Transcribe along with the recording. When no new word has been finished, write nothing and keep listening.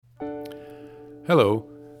Hello,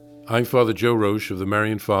 I'm Father Joe Roche of the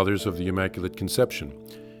Marian Fathers of the Immaculate Conception.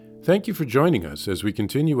 Thank you for joining us as we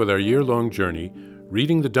continue with our year-long journey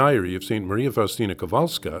reading the diary of St. Maria Faustina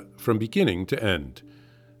Kowalska from beginning to end.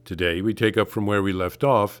 Today we take up from where we left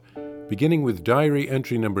off, beginning with diary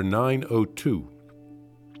entry number 902.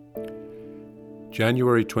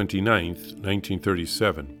 January 29th,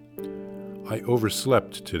 1937. I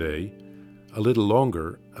overslept today, a little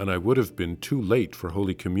longer, and I would have been too late for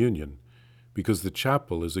Holy Communion, because the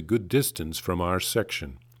chapel is a good distance from our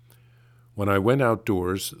section. When I went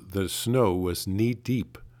outdoors, the snow was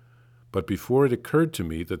knee-deep, but before it occurred to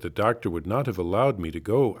me that the doctor would not have allowed me to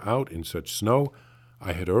go out in such snow,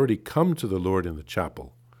 I had already come to the Lord in the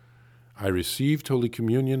chapel. I received Holy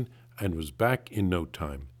Communion and was back in no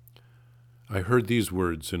time. I heard these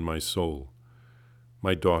words in my soul: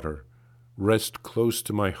 "My daughter, rest close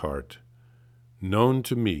to my heart. Known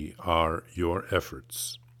to me are your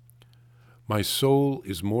efforts." My soul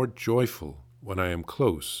is more joyful when I am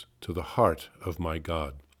close to the heart of my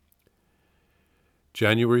God.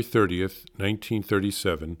 January 30th,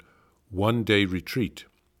 1937, one-day retreat.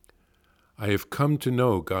 I have come to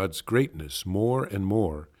know God's greatness more and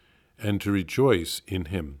more, and to rejoice in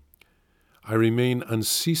Him. I remain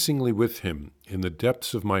unceasingly with Him in the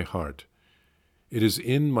depths of my heart. It is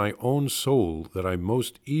in my own soul that I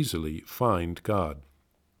most easily find God.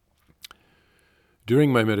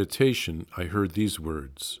 During my meditation, I heard these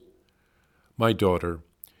words: "My daughter,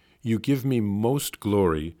 you give me most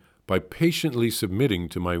glory by patiently submitting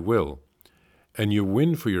to my will, and you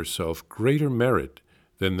win for yourself greater merit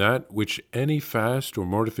than that which any fast or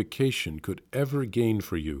mortification could ever gain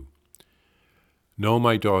for you. Know,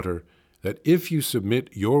 my daughter, that if you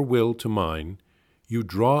submit your will to mine, you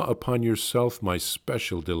draw upon yourself my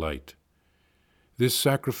special delight. This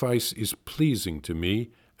sacrifice is pleasing to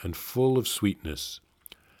me and full of sweetness.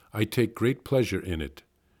 I take great pleasure in it.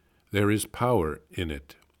 There is power in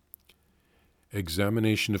it."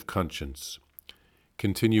 Examination of conscience.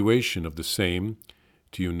 Continuation of the same,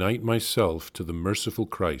 to unite myself to the merciful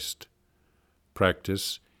Christ.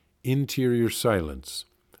 Practice interior silence,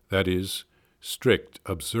 that is, strict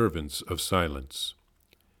observance of silence.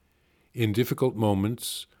 In difficult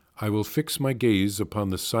moments, I will fix my gaze upon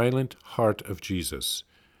the silent heart of Jesus,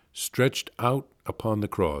 stretched out upon the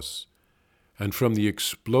cross, and from the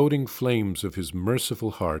exploding flames of his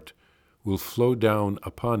merciful heart will flow down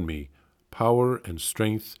upon me power and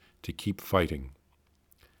strength to keep fighting.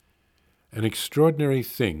 An extraordinary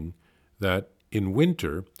thing that, in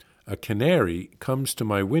winter, a canary comes to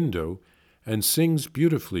my window and sings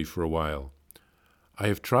beautifully for a while. I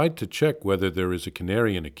have tried to check whether there is a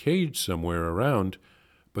canary in a cage somewhere around,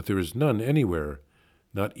 but there is none anywhere,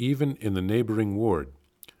 not even in the neighboring ward.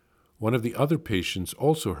 One of the other patients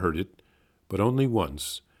also heard it, but only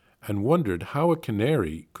once, and wondered how a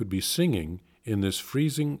canary could be singing in this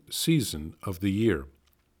freezing season of the year.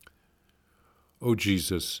 O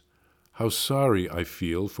Jesus, how sorry I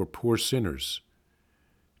feel for poor sinners.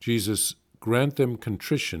 Jesus, grant them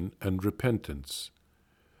contrition and repentance.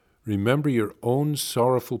 Remember your own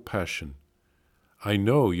sorrowful passion. I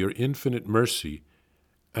know your infinite mercy,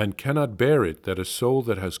 and cannot bear it that a soul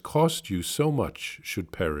that has cost you so much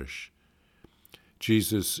should perish.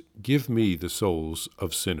 Jesus, give me the souls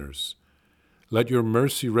of sinners. Let your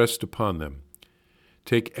mercy rest upon them.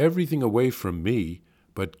 Take everything away from me,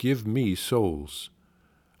 but give me souls.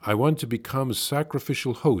 I want to become a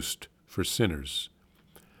sacrificial host for sinners.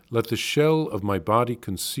 Let the shell of my body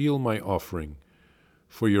conceal my offering,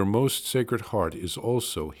 for your most sacred heart is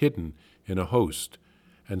also hidden in a host,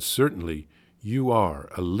 and certainly you are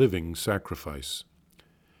a living sacrifice.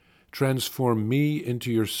 Transform me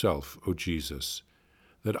into yourself, O Jesus,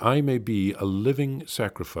 that I may be a living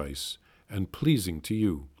sacrifice and pleasing to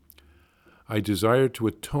you. I desire to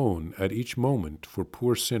atone at each moment for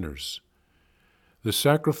poor sinners. The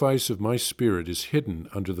sacrifice of my spirit is hidden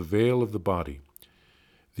under the veil of the body.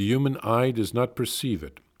 The human eye does not perceive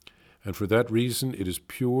it, and for that reason it is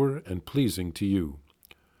pure and pleasing to you.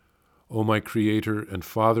 O my Creator and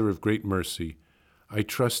Father of great mercy, I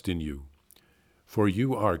trust in you, for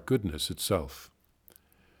you are goodness itself.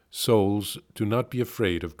 Souls, do not be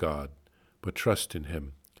afraid of God, but trust in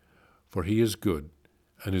him, for he is good,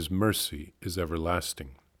 and his mercy is everlasting.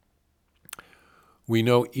 We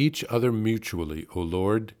know each other mutually, O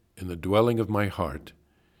Lord, in the dwelling of my heart.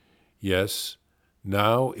 Yes,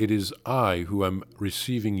 now it is I who am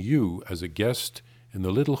receiving you as a guest in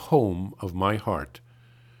the little home of my heart,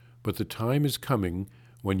 but the time is coming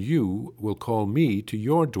when you will call me to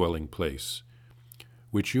your dwelling place,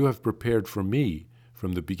 which you have prepared for me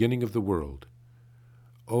from the beginning of the world.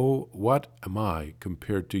 Oh, what am I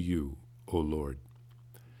compared to you, O Lord.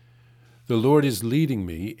 The Lord is leading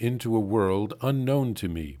me into a world unknown to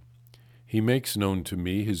me. He makes known to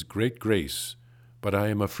me his great grace, but I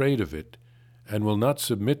am afraid of it, and will not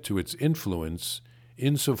submit to its influence,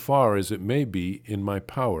 insofar as it may be in my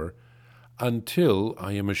power, until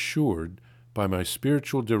I am assured by my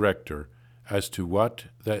spiritual director as to what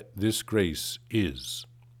this grace is.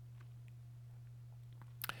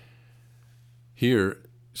 Here,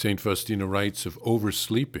 St. Faustina writes of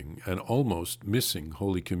oversleeping and almost missing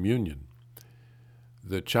Holy Communion.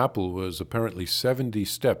 The chapel was apparently 70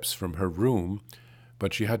 steps from her room,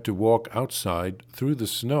 but she had to walk outside through the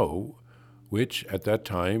snow, which at that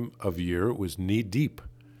time of year was knee-deep.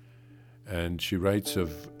 And she writes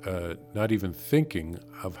of not even thinking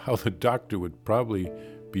of how the doctor would probably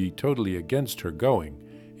be totally against her going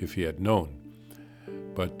if he had known.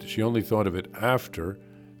 But she only thought of it after,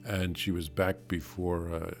 and she was back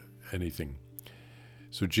before anything.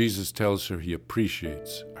 So Jesus tells her he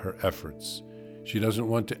appreciates her efforts. She doesn't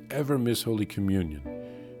want to ever miss Holy Communion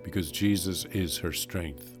because Jesus is her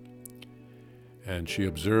strength. And she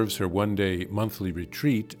observes her one-day monthly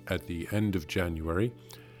retreat at the end of January,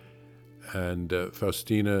 and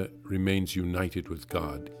Faustina remains united with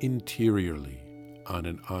God interiorly on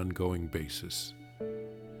an ongoing basis.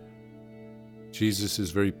 Jesus is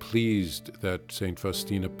very pleased that St.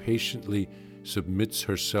 Faustina patiently submits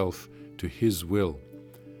herself to his will.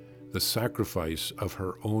 The sacrifice of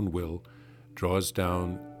her own will draws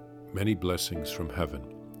down many blessings from heaven.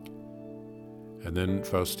 And then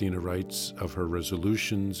Faustina writes of her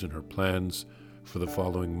resolutions and her plans for the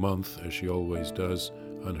following month, as she always does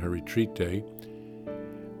on her retreat day.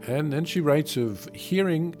 And then she writes of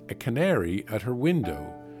hearing a canary at her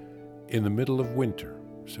window in the middle of winter.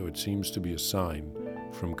 So it seems to be a sign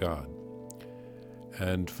from God.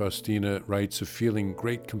 And Faustina writes of feeling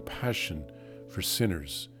great compassion for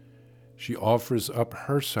sinners. She offers up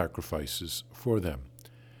her sacrifices for them,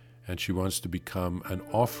 and she wants to become an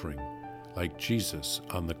offering like Jesus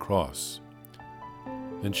on the cross.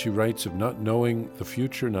 Then she writes of not knowing the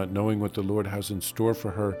future, not knowing what the Lord has in store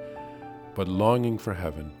for her, but longing for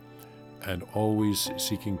heaven and always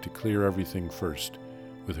seeking to clear everything first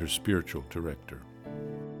with her spiritual director.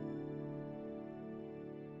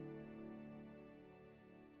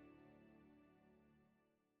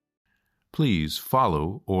 Please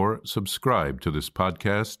follow or subscribe to this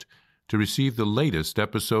podcast to receive the latest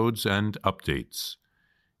episodes and updates.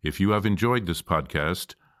 If you have enjoyed this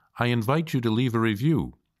podcast, I invite you to leave a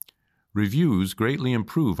review. Reviews greatly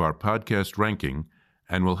improve our podcast ranking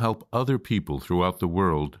and will help other people throughout the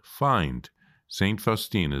world find St.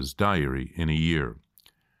 Faustina's Diary in a Year.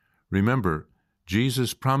 Remember,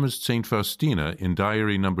 Jesus promised St. Faustina in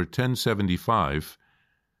Diary number 1075,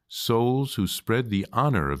 souls who spread the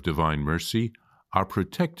honor of divine mercy are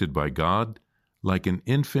protected by God like an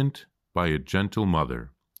infant by a gentle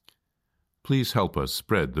mother. Please help us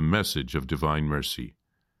spread the message of divine mercy.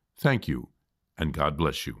 Thank you, and God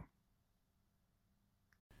bless you.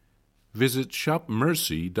 Visit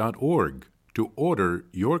shopmercy.org to order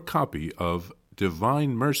your copy of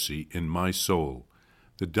Divine Mercy in My Soul,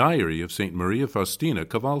 the Diary of St. Maria Faustina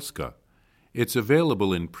Kowalska. It's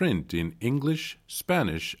available in print in English,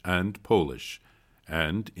 Spanish, and Polish,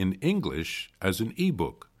 and in English as an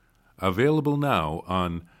e-book, available now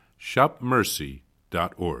on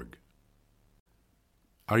shopmercy.org.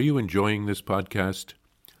 Are you enjoying this podcast?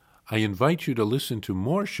 I invite you to listen to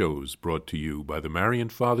more shows brought to you by the Marian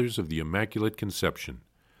Fathers of the Immaculate Conception.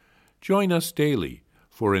 Join us daily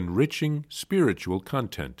for enriching spiritual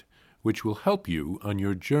content, which will help you on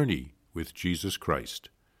your journey with Jesus Christ.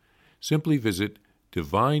 Simply visit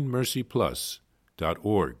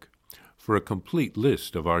DivineMercyPlus.org for a complete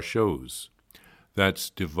list of our shows. That's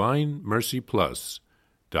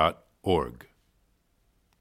DivineMercyPlus.org.